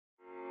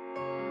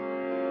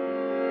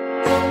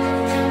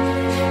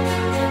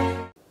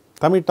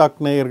Tamil Talk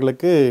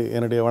நேயர்களுக்கு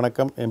என்னுடைய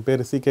வணக்கம். என்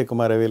பேர்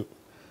Kumaravel,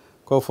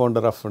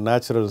 co-founder of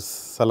Natural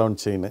Salon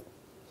chain.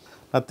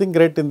 Nothing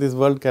great in this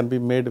world can be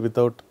made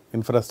without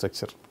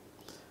infrastructure.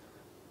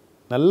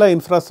 நல்ல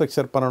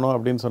infrastructure பண்ணணும்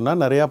அப்படின்னு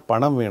சொன்னால் நிறையா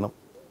பணம் வேணும்.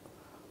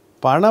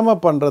 பணமாக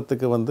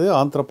பண்ணுறதுக்கு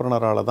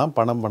ஆண்டர்ப்ரனரால் தான்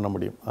பணம் பண்ண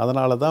முடியும்.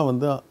 அதனால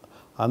தான்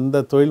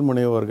அந்த தொழில்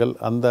முனைவோர்கள்,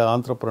 அந்த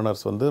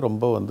ஆண்டர்ப்ரனர்ஸ்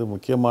ரொம்ப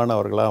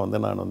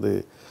முக்கியமானவர்களாக நான்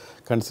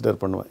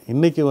கன்சிடர் பண்ணுவேன்.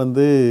 இன்றைக்கி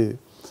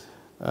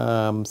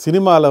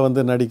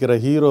சினிமாவில் நடிக்கிற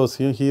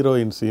ஹீரோஸையும்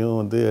ஹீரோயின்ஸையும்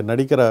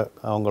நடிக்கிற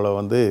அவங்கள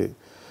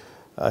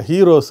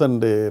ஹீரோஸ்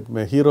அண்டு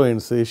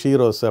ஹீரோயின்ஸு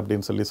ஷீரோஸ்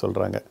அப்படின்னு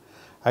சொல்கிறாங்க.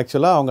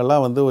 ஆக்சுவலாக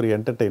அவங்கெல்லாம் ஒரு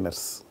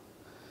என்டர்டெய்னர்ஸ்.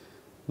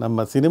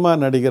 நம்ம சினிமா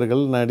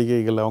நடிகர்கள்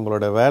நடிகைகள்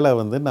அவங்களோட வேலை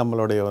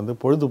நம்மளுடைய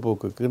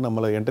பொழுதுபோக்குக்கு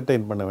நம்மளை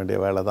என்டர்டெயின் பண்ண வேண்டிய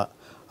வேலை தான்.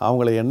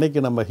 அவங்கள என்றைக்கு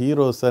நம்ம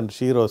ஹீரோஸ் அண்ட்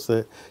ஷீரோஸு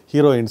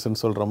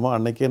ஹீரோயின்ஸுன்னு சொல்கிறோமோ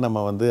அன்றைக்கே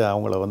நம்ம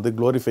அவங்கள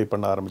க்ளோரிஃபை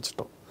பண்ண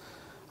ஆரம்பிச்சிட்டோம்.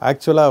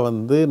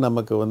 ஆக்சுவலாக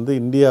நமக்கு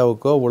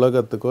இந்தியாவுக்கோ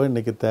உலகத்துக்கோ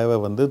இன்றைக்கி தேவை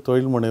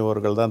தொழில்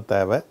முனைவோர்கள் தான்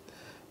தேவை.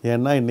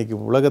 ஏன்னா இன்றைக்கி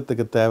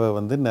உலகத்துக்கு தேவை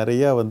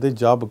நிறையா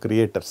ஜாப்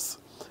கிரியேட்டர்ஸ்.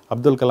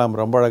 அப்துல் கலாம்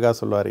ரொம்ப அழகாக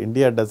சொல்லுவார்,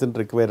 India doesn't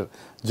require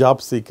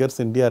job seekers,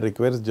 India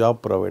requires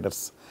job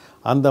providers.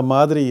 அந்த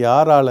மாதிரி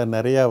யாரால்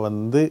நிறையா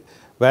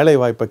வேலை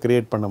வாய்ப்பை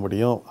க்ரியேட் பண்ண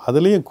முடியும்,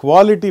 அதுலேயும்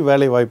குவாலிட்டி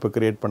வேலை வாய்ப்பை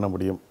க்ரியேட் பண்ண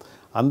முடியும்.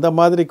 அந்த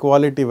மாதிரி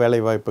குவாலிட்டி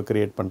வேலை வாய்ப்பை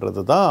க்ரியேட்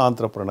பண்ணுறது தான்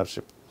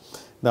ஆண்டர்ப்ரனர்ஷிப்.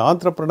 இந்த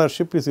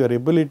entrepreneurship is your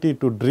ability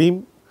to dream,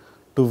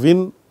 to win,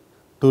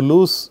 to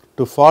lose,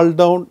 to fall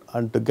down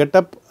and to get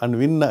up and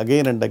win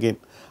again and again.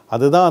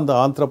 அதுதான் அந்த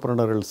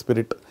ஆண்டர்ப்ரனரல்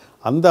ஸ்பிரிட்.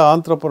 அந்த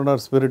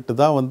ஆண்டர்ப்ரனர் ஸ்பிரிட்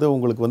தான்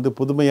உங்களுக்கு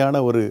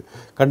புதுமையான ஒரு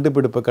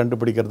கண்டுபிடிப்பை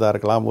கண்டுபிடிக்கிறதா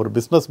இருக்கலாம், ஒரு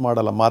பிஸ்னஸ்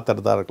மாடலை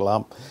மாற்றுறதா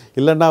இருக்கலாம்,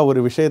 இல்லைன்னா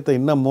ஒரு விஷயத்தை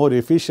இன்னும் மோர்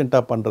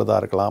எஃபிஷியண்ட்டாக பண்ணுறதா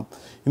இருக்கலாம்.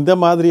 இந்த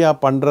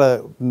மாதிரியாக பண்ணுற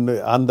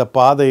அந்த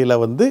பாதையில்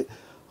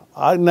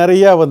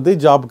நிறையா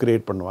ஜாப்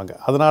க்ரியேட் பண்ணுவாங்க.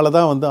 அதனால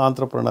தான்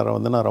ஆண்டர்ப்ரனரை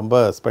நான்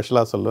ரொம்ப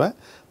ஸ்பெஷலாக சொல்லுவேன்.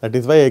 That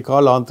is why I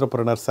call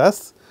entrepreneurs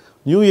as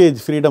New age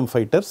freedom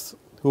fighters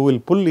who will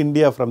pull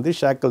India from the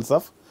shackles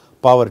of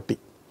poverty.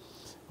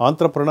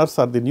 Entrepreneurs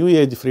are the new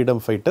age freedom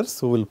fighters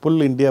who will pull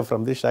India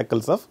from the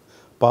shackles of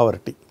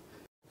poverty.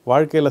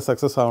 வாழ்க்கையில்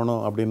success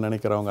ஆகணும் அப்படின்னு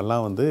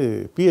நினைக்கிறவங்கெல்லாம்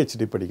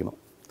PhD படிக்கணும்.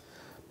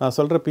 நான்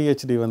சொல்கிற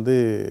PhD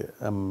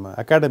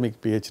academic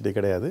PhD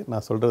கிடையாது.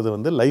 நான்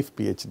சொல்கிறது life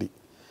PhD.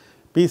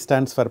 P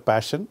stands for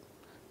passion,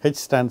 H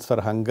stands for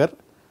hunger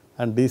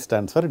and D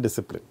stands for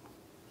discipline.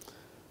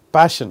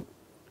 Passion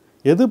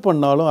எது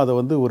பண்ணாலும் அதை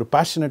ஒரு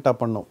பேஷனேட்டாக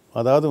பண்ணும்.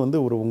 அதாவது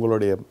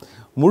உங்களுடைய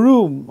முழு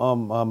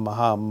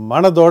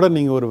மனதோடு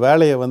நீங்கள் ஒரு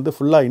வேலையை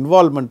ஃபுல்லாக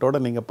இன்வால்மெண்ட்டோடு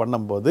நீங்கள்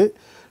பண்ணும்போது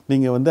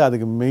நீங்கள்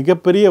அதுக்கு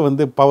மிகப்பெரிய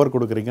பவர்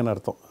கொடுக்குறீங்கன்னு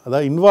அர்த்தம்.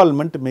 அதாவது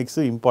இன்வால்மெண்ட் மேக்ஸ்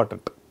யூ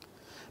இம்பார்ட்டண்ட்.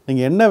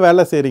 நீங்கள் என்ன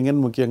வேலை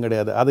செய்கிறீங்கன்னு முக்கியம்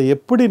கிடையாது, அதை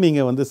எப்படி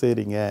நீங்கள்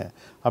செய்கிறீங்க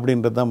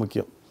அப்படின்றது தான்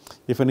முக்கியம்.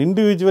 If an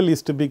individual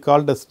is to be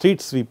called a street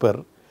sweeper,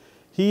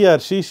 he or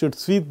she should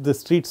sweep the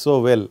street so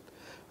well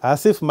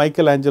as if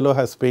Michelangelo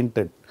has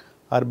painted,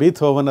 or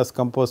Beethoven has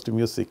composed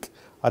music,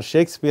 or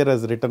Shakespeare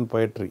has written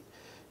poetry.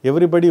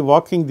 Everybody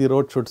walking the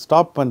road should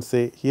stop and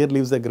say, here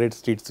lives a great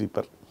street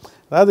sweeper.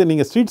 அதாவது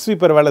நீங்கள் street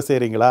sweeper வேலை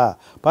செய்கிறீங்களா,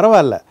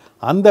 பரவாயில்ல,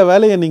 அந்த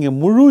வேலையை நீங்கள்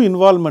முழு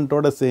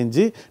இன்வால்மெண்ட்டோடு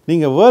செஞ்சு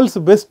நீங்கள் வேர்ல்ட்ஸ்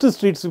பெஸ்ட்டு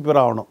ஸ்ட்ரீட்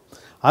ஸ்வீப்பர் ஆகணும்.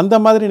 அந்த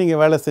மாதிரி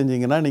நீங்கள் வேலை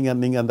செஞ்சீங்கன்னா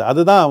நீங்கள்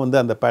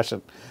அதுதான் அந்த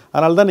பேஷன்.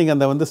 அதனால தான்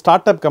நீங்கள் அந்த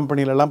ஸ்டார்ட் அப்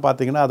கம்பெனிலலாம்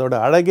பார்த்தீங்கன்னா அதோட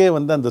அழகே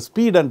அந்த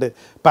ஸ்பீட் அண்டு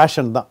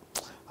பேஷன் தான்.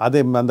 அது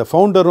அந்த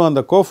ஃபவுண்டரும்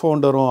அந்த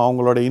கோஃபவுண்டரும்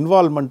அவங்களோட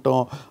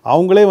இன்வால்மெண்ட்டும்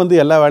அவங்களே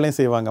எல்லா வேலையும்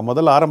செய்வாங்க.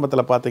 முதல்ல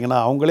ஆரம்பத்தில் பார்த்தீங்கன்னா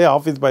அவங்களே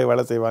ஆஃபீஸ் பாய்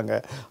வேலை செய்வாங்க,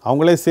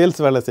 அவங்களே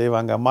சேல்ஸ் வேலை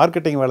செய்வாங்க,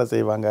 மார்க்கெட்டிங் வேலை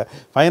செய்வாங்க,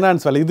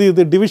 ஃபைனான்ஸ் வேலை,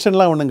 இது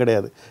டிவிஷன்லாம் ஒன்றும்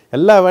கிடையாது.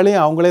 எல்லா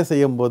வேலையும் அவங்களே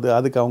செய்யும்போது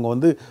அதுக்கு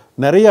அவங்க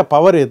நிறைய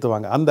பவர்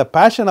ஏற்றுவாங்க. அந்த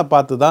பேஷனை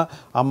பார்த்து தான்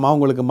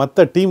அவங்களுக்கு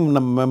மற்ற டீம்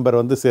மெம்பர்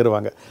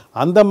சேருவாங்க.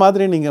 அந்த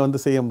மாதிரி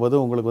நீங்கள் செய்யும்போது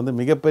உங்களுக்கு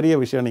மிகப்பெரிய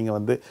விஷயம் நீங்கள்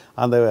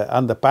அந்த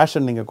அந்த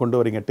பேஷன் நீங்கள் கொண்டு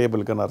வரீங்க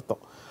டேபிளுக்குன்னு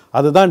அர்த்தம்.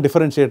 அதுதான்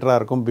டிஃபரன்ஷியேட்டராக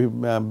இருக்கும்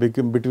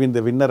between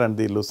the winner and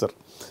the loser.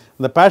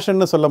 இந்த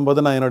பேஷன்னு சொல்லும்போது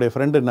நான் என்னுடைய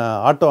ஃப்ரெண்டு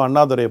ஆட்டோ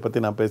அண்ணாதுரையை பற்றி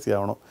நான் பேசி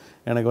ஆகணும்.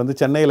 எனக்கு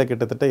சென்னையில்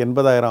கிட்டத்தட்ட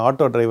 80,000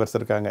 ஆட்டோ டிரைவர்ஸ்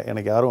இருக்காங்க.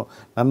 எனக்கு யாரும்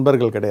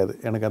நண்பர்கள் கிடையாது.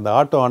 எனக்கு அந்த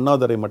ஆட்டோ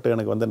அண்ணாதுரை மட்டும்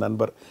எனக்கு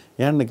நண்பர்.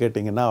 ஏன்னு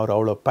கேட்டிங்கன்னா அவர்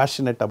அவ்வளோ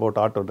பேஷனேட்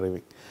அபவுட் ஆட்டோ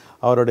டிரைவிங்.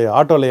 அவருடைய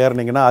ஆட்டோவில்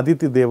ஏறினீங்கன்னா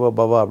அதித்தி தேவோ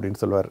பவா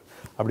அப்படின்னு சொல்லுவார்.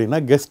 அப்படின்னா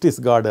கெஸ்ட்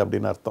இஸ் காடு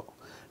அப்படின்னு அர்த்தம்.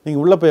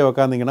 நீங்கள் உள்ளே போய்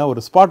உக்காந்திங்கன்னா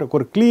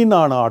ஒரு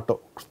க்ளீனான ஆட்டோ,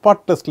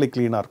 ஸ்பாட்லெஸ்லி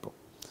க்ளீனாக இருக்கும்.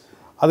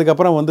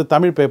 அதுக்கப்புறம்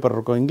தமிழ் பேப்பர்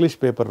இருக்கும், இங்கிலீஷ்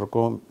பேப்பர்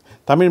இருக்கும்,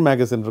 தமிழ்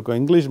மேகசின் இருக்கும்,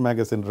 இங்கிலீஷ்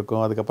மேகசின் இருக்கும்,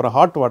 அதுக்கப்புறம்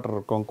ஹாட் வாட்டர்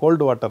இருக்கும்,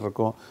 கோல்டு வாட்டர்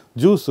இருக்கும்,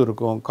 ஜூஸ்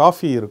இருக்கும்,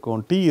 காஃபி இருக்கும்,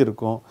 டீ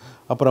இருக்கும்,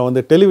 அப்புறம்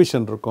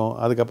டெலிவிஷன் இருக்கும்,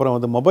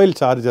 அதுக்கப்புறம் மொபைல்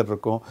சார்ஜர்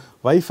இருக்கும்,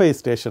 வைஃபை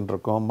ஸ்டேஷன்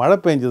இருக்கும். மழை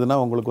பெஞ்சதுன்னா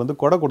உங்களுக்கு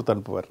கொடை கொடுத்து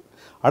அனுப்புவார்.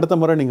 அடுத்த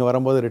முறை நீங்கள்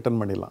வரும்போது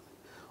ரிட்டர்ன் பண்ணிடலாம்.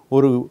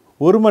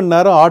 ஒரு மணி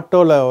நேரம்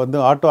ஆட்டோவில்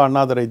ஆட்டோ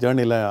அண்ணாதுரை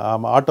ஜேர்னியில்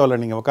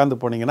ஆட்டோவில் நீங்கள் உட்காந்து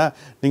போனீங்கன்னா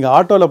நீங்கள்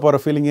ஆட்டோவில் போகிற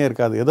ஃபீலிங்கே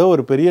இருக்காது. ஏதோ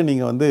ஒரு பெரிய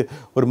நீங்கள்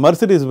ஒரு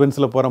மர்சிடிஸ்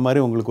பென்ஸில் போகிற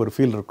மாதிரி உங்களுக்கு ஒரு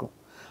ஃபீல் இருக்கும்.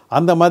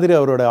 அந்த மாதிரி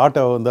அவரோட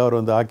ஆட்டோவை அவர்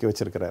ஆக்கி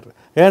வச்சுருக்கிறாரு.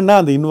 ஏன்னா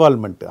அந்த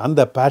இன்வால்மெண்ட்,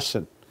 அந்த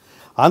பேஷன்,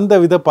 அந்த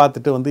விதை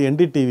பார்த்துட்டு வந்து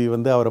என்டிடிவி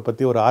வந்து அவரை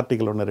பற்றி ஒரு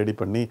ஆர்டிக்கல் ஒன்று ரெடி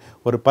பண்ணி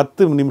ஒரு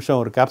 10 நிமிஷம்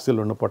ஒரு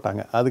கேப்சூல் ஒன்று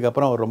போட்டாங்க.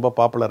 அதுக்கப்புறம் அவர் ரொம்ப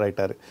பாப்புலர்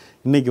ஆகிட்டார்.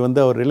 இன்றைக்கி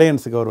வந்து அவர்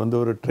ரிலையன்ஸுக்கு அவர் வந்து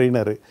ஒரு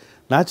ட்ரெயினரு,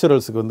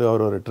 நேச்சுரல்ஸுக்கு வந்து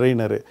அவர் ஒரு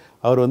ட்ரெயினரு,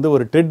 அவர் வந்து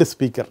ஒரு டெட்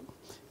ஸ்பீக்கர்.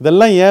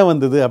 இதெல்லாம் ஏன்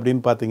வந்தது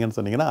அப்படின்னு பார்த்தீங்கன்னு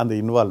சொன்னீங்கன்னா அந்த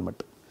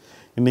இன்வால்மெண்ட்.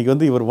 இன்றைக்கி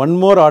வந்து இவர் ஒன்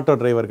மோர் ஆட்டோ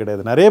டிரைவர்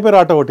கிடையாது, நிறைய பேர்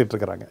ஆட்டோ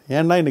ஓட்டிகிட்ருக்கிறாங்க.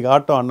 ஏன்னா இன்றைக்கி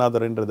ஆட்டோ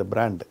அண்ணாதுரைன்றது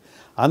பிராண்டு.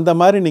 அந்த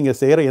மாதிரி நீங்கள்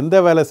செய்கிற எந்த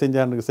வேலை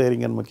செஞ்சான்னு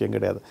செய்கிறீங்கன்னு முக்கியம்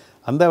கிடையாது.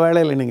 அந்த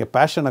வேலையில் நீங்கள்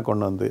பேஷனை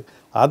கொண்டு வந்து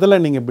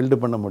அதில் நீங்கள் பில்டு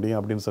பண்ண முடியும்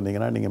அப்படின்னு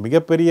சொன்னீங்கன்னா நீங்கள்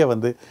மிகப்பெரிய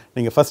வந்து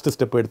நீங்கள் ஃபஸ்ட்டு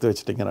ஸ்டெப் எடுத்து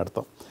வச்சிட்டிங்கன்னு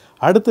அர்த்தம்.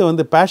 அடுத்து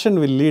வந்து fashion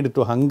will lead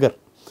to hunger.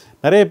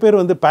 நிறைய பேர்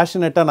வந்து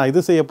பேஷனேட்டாக நான் இது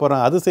செய்ய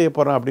போகிறேன் அது செய்ய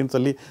போகிறேன் அப்படின்னு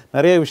சொல்லி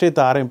நிறைய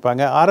விஷயத்தை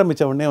ஆரம்பிப்பாங்க.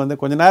 ஆரம்பித்த உடனே வந்து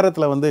கொஞ்சம்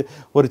நேரத்தில் வந்து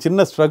ஒரு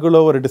சின்ன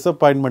ஸ்ட்ரகுளோ ஒரு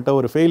டிசப்பாயின்மெண்ட்டோ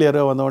ஒரு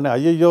ஃபெயிலியரோ வந்த உடனே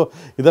ஐயோ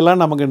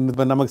இதெல்லாம்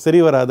நமக்கு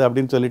சரி வராது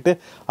அப்படின்னு சொல்லிட்டு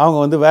அவங்க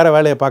வந்து வேறு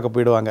வேலையை பார்க்க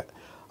போயிடுவாங்க.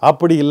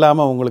 அப்படி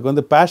இல்லாமல் உங்களுக்கு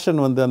வந்து பேஷன்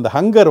வந்து அந்த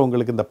ஹங்கர்,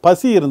 உங்களுக்கு இந்த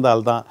பசி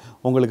இருந்தால்தான்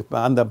உங்களுக்கு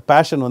அந்த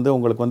பேஷன் வந்து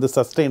உங்களுக்கு வந்து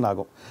சஸ்டெயின்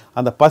ஆகும்.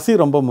 அந்த பசி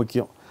ரொம்ப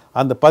முக்கியம்.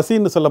 அந்த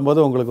பசின்னு சொல்லும்போது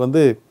உங்களுக்கு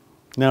வந்து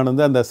நான்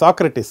வந்து அந்த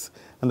சாக்ரட்டிஸ்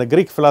அந்த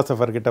கிரீக்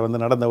ஃபிலாசபர்கிட்ட வந்து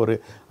நடந்த ஒரு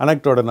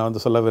அனெக்டோட நான்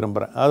வந்து சொல்ல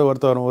விரும்புகிறேன். அது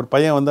ஒரு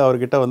பையன் வந்து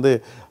அவர்கிட்ட வந்து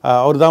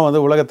அவர் தான்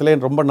வந்து உலகத்திலே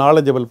ரொம்ப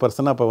நாலேஜபிள்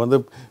பர்சன். அப்போ வந்து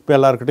இப்போ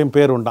எல்லாருக்கிட்டையும்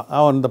பேர் உண்டான்.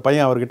 அந்த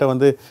பையன் அவர்கிட்ட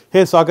வந்து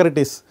ஹே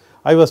Socrates,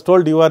 I was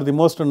told you are the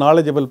most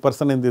knowledgeable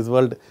person in this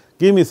world,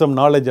 give me some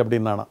knowledge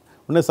அப்படின்னானா.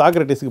 உடனே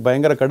சாக்ரட்டிஸுக்கு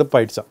பயங்கர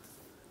கடுப்பாயிடுச்சான்.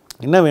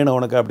 என்ன வேணும்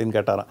உனக்கு அப்படின்னு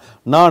கேட்டாரான்.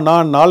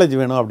 நான் நாலேஜ்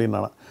வேணும்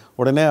அப்படின்னானா.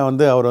 உடனே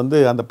வந்து அவர் வந்து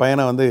அந்த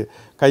பையனை வந்து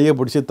கையை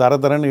பிடிச்சி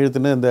தரன்னு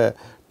இழுத்துன்னு இந்த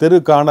தெரு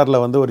கார்னரில்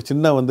வந்து ஒரு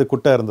சின்ன வந்து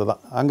குட்டை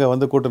இருந்ததான், அங்கே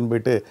வந்து கூட்டுன்னு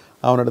போயிட்டு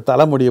அவனோட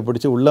தலைமுடியை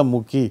பிடிச்சி உள்ளே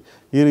முக்கி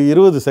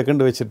 20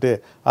 செகண்ட் வச்சுட்டு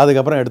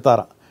அதுக்கப்புறம்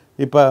எடுத்தாரான்.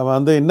 இப்போ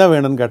வந்து என்ன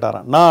வேணும்னு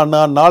கேட்டாரான்.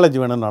 நான் நாலேஜ்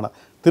வேணும்னு நானா.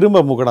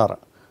 திரும்ப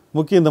முக்கினாரான்.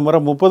 முக்கி இந்த முறை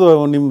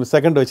 30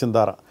 செகண்ட்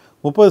வச்சுருந்தாரான்.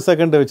 30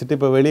 செகண்ட் வச்சுட்டு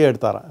இப்போ வெளியே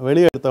எடுத்தாரான்.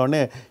 வெளியே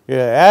எடுத்தவொடனே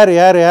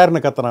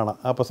ஏர்னு கத்துனானா.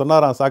 அப்போ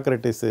சொன்னாரான்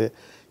Socrates,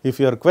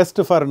 if your quest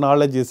for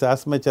knowledge is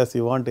as much as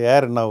you want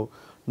air now,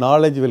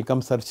 knowledge will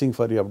come searching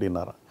for you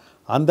அப்படின்னாரான்.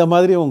 அந்த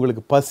மாதிரி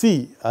உங்களுக்கு பசி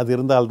அது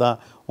இருந்தால்தான்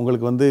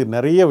உங்களுக்கு வந்து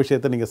நிறைய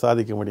விஷயத்தை நீங்கள்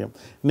சாதிக்க முடியும்.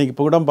 இன்றைக்கி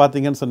இப்போ கூட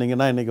பார்த்தீங்கன்னு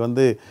சொன்னீங்கன்னா இன்றைக்கி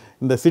வந்து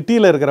இந்த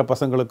சிட்டியில் இருக்கிற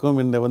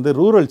பசங்களுக்கும் இந்த வந்து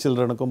ரூரல்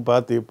சில்ட்ரனுக்கும்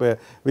இப்போ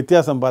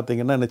வித்தியாசம்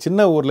பார்த்தீங்கன்னா இந்த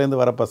சின்ன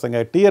ஊர்லேருந்து வர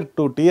பசங்க Tier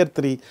 2 Tier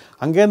 3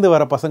 அங்கேருந்து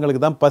வர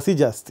பசங்களுக்கு தான் பசி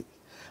ஜாஸ்தி.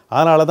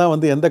 அதனால தான்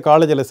வந்து எந்த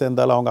காலேஜில்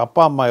சேர்ந்தாலும் அவங்க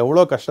அப்பா அம்மா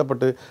எவ்வளோ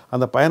கஷ்டப்பட்டு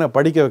அந்த பையனை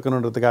படிக்க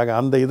வைக்கணுன்றதுக்காக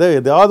அந்த இதை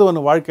எதாவது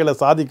ஒன்று வாழ்க்கையில்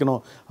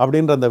சாதிக்கணும்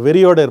அப்படின்ற அந்த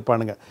வெறியோடு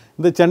இருப்பானுங்க.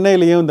 இந்த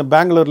சென்னையிலையும் இந்த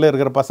பெங்களூரில்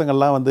இருக்கிற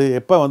பசங்கள்லாம் வந்து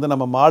எப்போ வந்து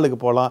நம்ம மாலுக்கு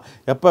போகலாம்,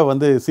 எப்போ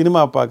வந்து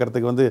சினிமா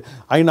பார்க்குறதுக்கு வந்து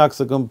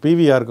ஐநாக்ஸுக்கும்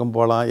பிவிஆருக்கும்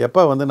போகலாம்,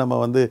 எப்போ வந்து நம்ம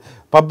வந்து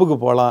பப்புக்கு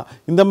போகலாம்,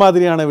 இந்த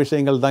மாதிரியான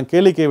விஷயங்கள் தான்,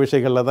 கேளிக்கை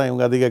விஷயங்களில் தான்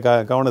இவங்க அதிக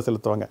கவனம்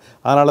செலுத்துவாங்க.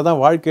 அதனால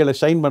தான் வாழ்க்கையில்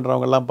ஷைன்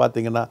பண்ணுறவங்கெல்லாம்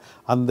பார்த்திங்கன்னா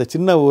அந்த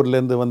சின்ன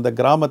ஊர்லேருந்து வந்த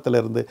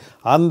கிராமத்திலேருந்து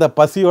அந்த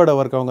பசியோடு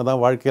இருக்கவங்க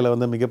தான் வாழ்க்கையில்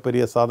வந்து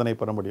மிகப்பெரிய சாதனை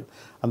பண்ண முடியும்.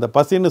 அந்த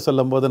பசின்னு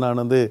சொல்லும்போது நான்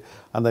வந்து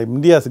அந்த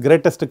India's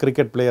greatest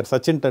cricket player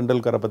Sachin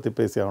டெண்டுல்கரை பற்றி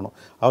பேசி ஆகணும்.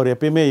 அவர்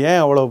எப்பயுமே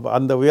ஏன் அவ்வளோ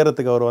அந்த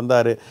உயரத்துக்கு அவர்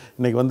வந்தார்,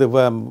 இன்றைக்கி வந்து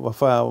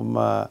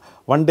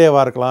 1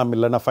 டேவாக இருக்கலாம்,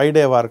 இல்லைன்னா 5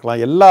 டேவாக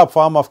இருக்கலாம், எல்லா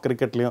ஃபார்ம் ஆஃப்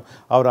கிரிக்கெட்லேயும்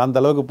அவர்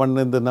அந்தளவுக்கு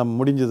பண்ணது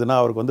முடிஞ்சதுன்னா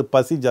அவருக்கு வந்து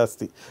பசி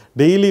ஜாஸ்தி.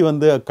 டெய்லி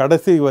வந்து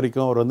கடைசி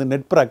வரைக்கும் அவர் வந்து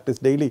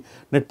டெய்லி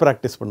நெட்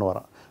ப்ராக்டிஸ்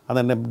பண்ணுவாராம்.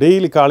 அந்த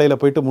டெய்லி காலையில்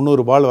போயிட்டு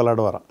 300 பால்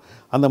விளையாடுவாராம்.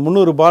 அந்த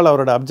 300 பால்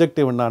அவரோட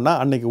அப்ஜெக்டிவ் என்னன்னா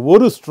அன்றைக்கி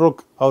ஒரு ஸ்ட்ரோக்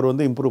அவர்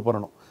வந்து இம்ப்ரூவ்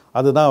பண்ணணும்.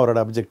 அதுதான் அவரோட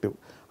அப்ஜெக்டிவ்.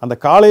 அந்த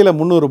காலையில்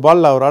 300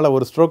 பாலில் அவரால்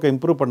ஒரு ஸ்ட்ரோக்கை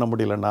இம்ப்ரூவ் பண்ண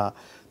முடியலன்னா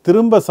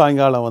திரும்ப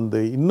சாயங்காலம் வந்து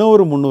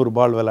இன்னொரு 300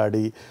 பால்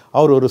விளையாடி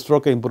அவர் ஒரு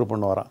ஸ்ட்ரோக்கை இம்ப்ரூவ்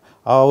பண்ணுவாராம்.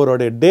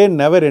 அவருடைய டே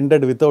never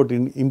ended without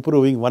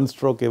improving 1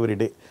 stroke every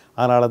day.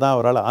 அதனால தான்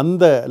அவரால்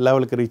அந்த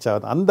லெவலுக்கு ரீச்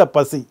ஆகுது. அந்த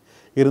பசி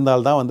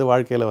இருந்தால்தான் வந்து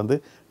வாழ்க்கையில் வந்து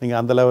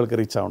நீங்கள் அந்த லெவலுக்கு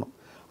ரீச் ஆகணும்.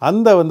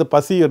 அந்த வந்து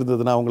பசி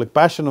இருந்ததுன்னா உங்களுக்கு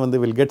பேஷன் வந்து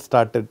வில் கெட்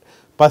ஸ்டார்டட்.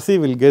 பசி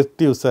வில்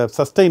கெட் யூ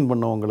சஸ்டெயின்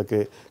பண்ணும், உங்களுக்கு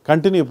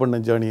கண்டினியூ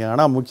பண்ணும் ஜேர்னி.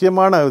 ஆனால்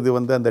முக்கியமான இது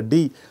வந்து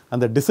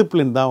அந்த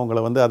டிசிப்ளின் தான்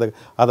உங்களை வந்து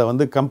அதை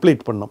வந்து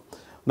கம்ப்ளீட் பண்ணும்.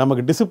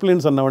 நமக்கு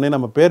டிசிப்ளின் சொன்னவொடனே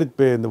நம்ம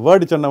இந்த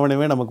வேர்டு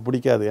சொன்னவொடனே நமக்கு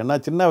பிடிக்காது. ஏன்னா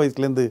சின்ன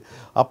வயசுலேருந்து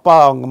அப்பா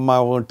அவங்க அம்மா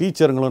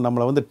டீச்சருங்களும்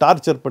நம்மளை வந்து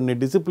டார்ச்சர் பண்ணி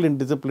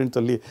டிசிப்ளின்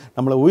சொல்லி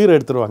நம்மளை உயிரை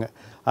எடுத்துருவாங்க.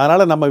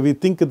 அதனால் நம்ம we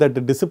think that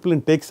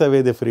discipline takes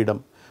away the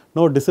freedom.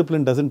 No,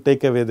 discipline doesn't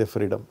take away the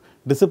freedom.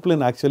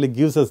 Discipline actually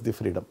gives us the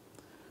freedom.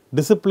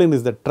 Discipline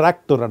is the track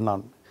to run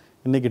on.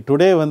 இன்னைக்கு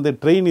டுடே வந்து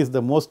train is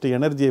the most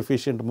energy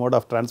efficient mode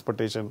of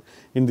transportation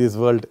in this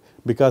world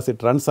because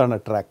it runs on a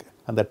track.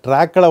 அந்த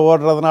ட்ராக்கில்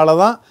ஓடுறதுனால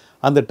தான்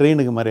அந்த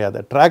ட்ரெயினுக்கு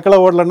மரியாதை.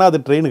 ட்ராக்கில் ஓடலைன்னா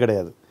அது train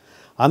கிடையாது.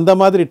 அந்த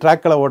மாதிரி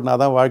ட்ராக்கில் ஓடினா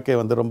தான் வாழ்க்கை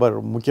வந்து ரொம்ப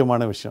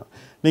முக்கியமான விஷயம்.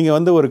 நீங்கள்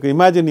வந்து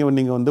இமேஜின்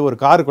நீங்கள் வந்து ஒரு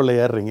காருக்குள்ளே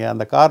ஏறுறீங்க.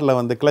 அந்த காரில்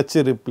வந்து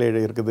கிளச்சு ரிப்ளே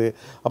இருக்குது,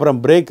 அப்புறம்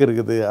பிரேக்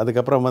இருக்குது,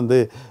 அதுக்கப்புறம் வந்து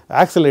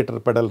ஆக்சிலேட்டர்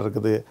பெடல்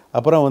இருக்குது,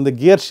 அப்புறம் வந்து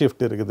கியர்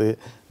ஷிஃப்ட் இருக்குது,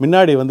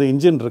 முன்னாடி வந்து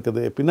இன்ஜின்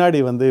இருக்குது,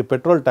 பின்னாடி வந்து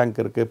பெட்ரோல்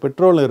டேங்க் இருக்குது,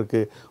 பெட்ரோலும்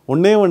இருக்குது.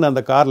 ஒன்றே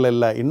அந்த காரில்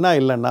இல்லை. என்ன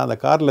இல்லைன்னா அந்த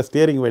காரில்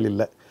ஸ்டியரிங் வீல்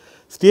இல்லை.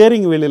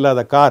 ஸ்டியரிங் வீல்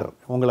இல்லாத கார்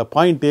உங்களை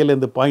பாயிண்ட்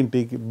ஏலேருந்து பாயிண்ட்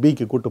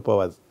பிக்கு கூட்டு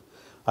போகாது.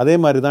 அதே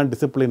மாதிரி தான்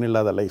டிசிப்ளின்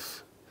இல்லாத லைஃப்.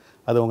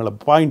 அது உங்களை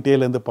பாயிண்ட்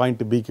ஏலேருந்து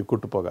பாயிண்ட் பிக்கு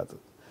கூட்டு போகாது.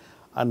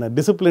 அந்த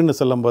டிசிப்ளின்னு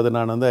சொல்லும்போது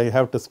நான் வந்து I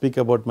have to speak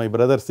about my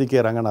brother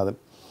CK Ranganathan.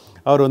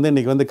 அவர் வந்து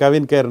இன்றைக்கி வந்து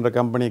கவின் கேர்ன்ற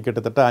கம்பெனி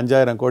கிட்டத்தட்ட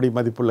 5000 கோடி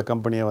மதிப்புள்ள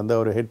கம்பெனியை வந்து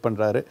அவர் ஹெட்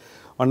பண்ணுறாரு.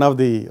 One of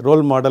the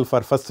role model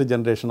for first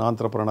generation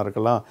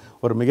ஆண்டர்ப்ரனருக்கெல்லாம்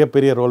ஒரு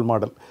மிகப்பெரிய ரோல்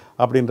மாடல்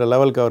அப்படின்ற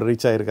லெவலுக்கு அவர்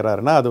ரீச்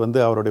ஆகிருக்கிறாருன்னா அது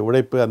வந்து அவருடைய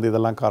உழைப்பு அந்த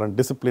இதெல்லாம் காரணம்,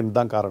 டிசிப்ளின்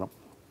தான் காரணம்.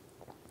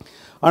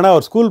 ஆனால்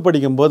அவர் ஸ்கூல்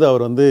படிக்கும்போது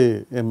அவர் வந்து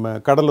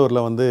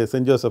கடலூரில் வந்து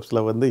சென்ட் ஜோசப்ஸில்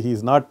வந்து he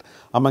is not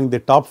among the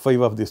top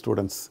 5 of the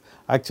students.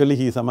 Actually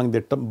he is among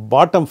the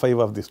bottom 5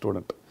 of the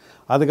student.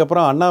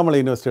 அதுக்கப்புறம் அண்ணாமலை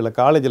யூனிவர்சிட்டியில்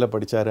காலேஜில்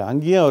படித்தார்.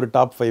 அங்கேயும் அவர்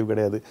டாப் 5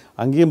 கிடையாது,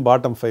 அங்கேயும்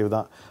பாட்டம் 5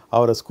 தான்.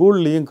 அவர்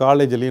ஸ்கூல்லேயும்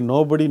காலேஜ்லேயும்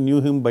nobody new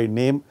him by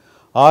name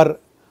R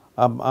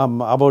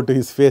about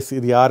his face,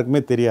 இது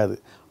யாருக்குமே தெரியாது.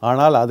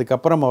 ஆனால்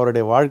அதுக்கப்புறம்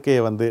அவருடைய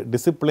வாழ்க்கையை வந்து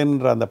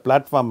டிசிப்ளின்ற அந்த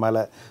பிளாட்ஃபார்ம்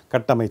மேலே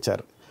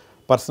கட்டமைச்சார்.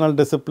 Personal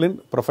discipline,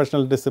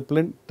 professional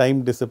discipline, time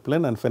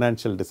discipline and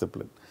financial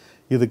discipline.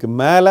 இதுக்கு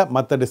மேலே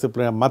மற்ற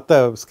டிசிப்ளின் மற்ற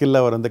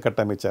ஸ்கில்லை அவர் வந்து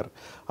கட்டமைச்சார்.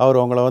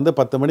 அவர் உங்களை வந்து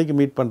 10 மணிக்கு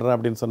மீட் பண்ணுறேன்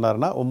அப்படின்னு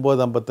சொன்னார்னா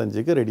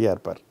 9:55க்கு ரெடியாக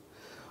இருப்பார்.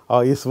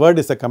 Is word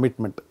is a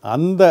commitment.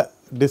 அந்த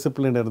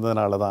டிசிப்ளின்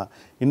இருந்ததுனால தான்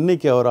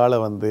இன்றைக்கி அவரால்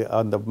வந்து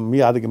அந்த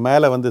அதுக்கு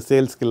மேலே வந்து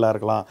சேல்ஸ் ஸ்கில்லாக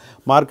இருக்கலாம்,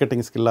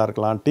 மார்க்கெட்டிங் ஸ்கில்லாக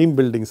இருக்கலாம், டீம்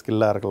பில்டிங்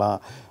ஸ்கில்லாக இருக்கலாம்,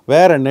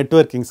 வேறு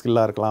நெட்வொர்க்கிங்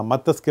ஸ்கில்லாக இருக்கலாம்,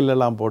 மற்ற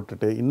ஸ்கில்லெல்லாம்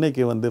போட்டுட்டு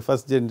இன்றைக்கி வந்து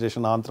ஃபஸ்ட்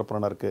ஜென்ரேஷன்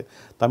ஆண்டர்ப்ரனருக்கு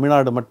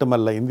தமிழ்நாடு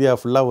மட்டுமல்ல இந்தியா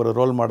ஃபுல்லாக ஒரு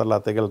ரோல்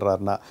மாடலாக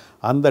திகழ்கிறாருன்னா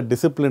அந்த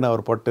டிசிப்ளின்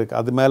அவர் போட்டு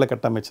அது மேலே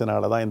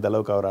கட்டமைச்சனால தான் இந்த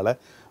அளவுக்கு அவரால்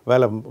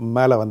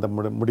மேலே வந்து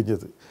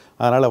முடிஞ்சது.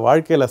 அதனால்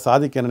வாழ்க்கையில்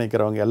சாதிக்க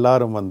நினைக்கிறவங்க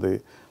எல்லாரும் வந்து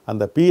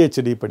அந்த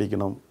PhD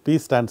படிக்கணும். P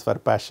stands for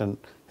passion,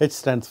 H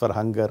stands for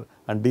hunger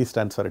and D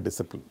stands for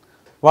discipline.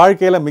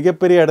 வாழ்க்கையில்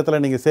மிகப்பெரிய இடத்துல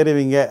நீங்கள்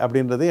சேருவீங்க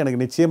அப்படின்றது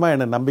எனக்கு நிச்சயமாக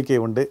எனக்கு நம்பிக்கை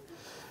உண்டு.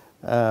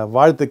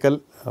 வாழ்த்துக்கள்,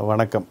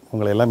 வணக்கம்.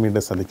 உங்களை எல்லாம்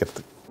மீண்டும்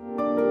சந்திக்கிறது.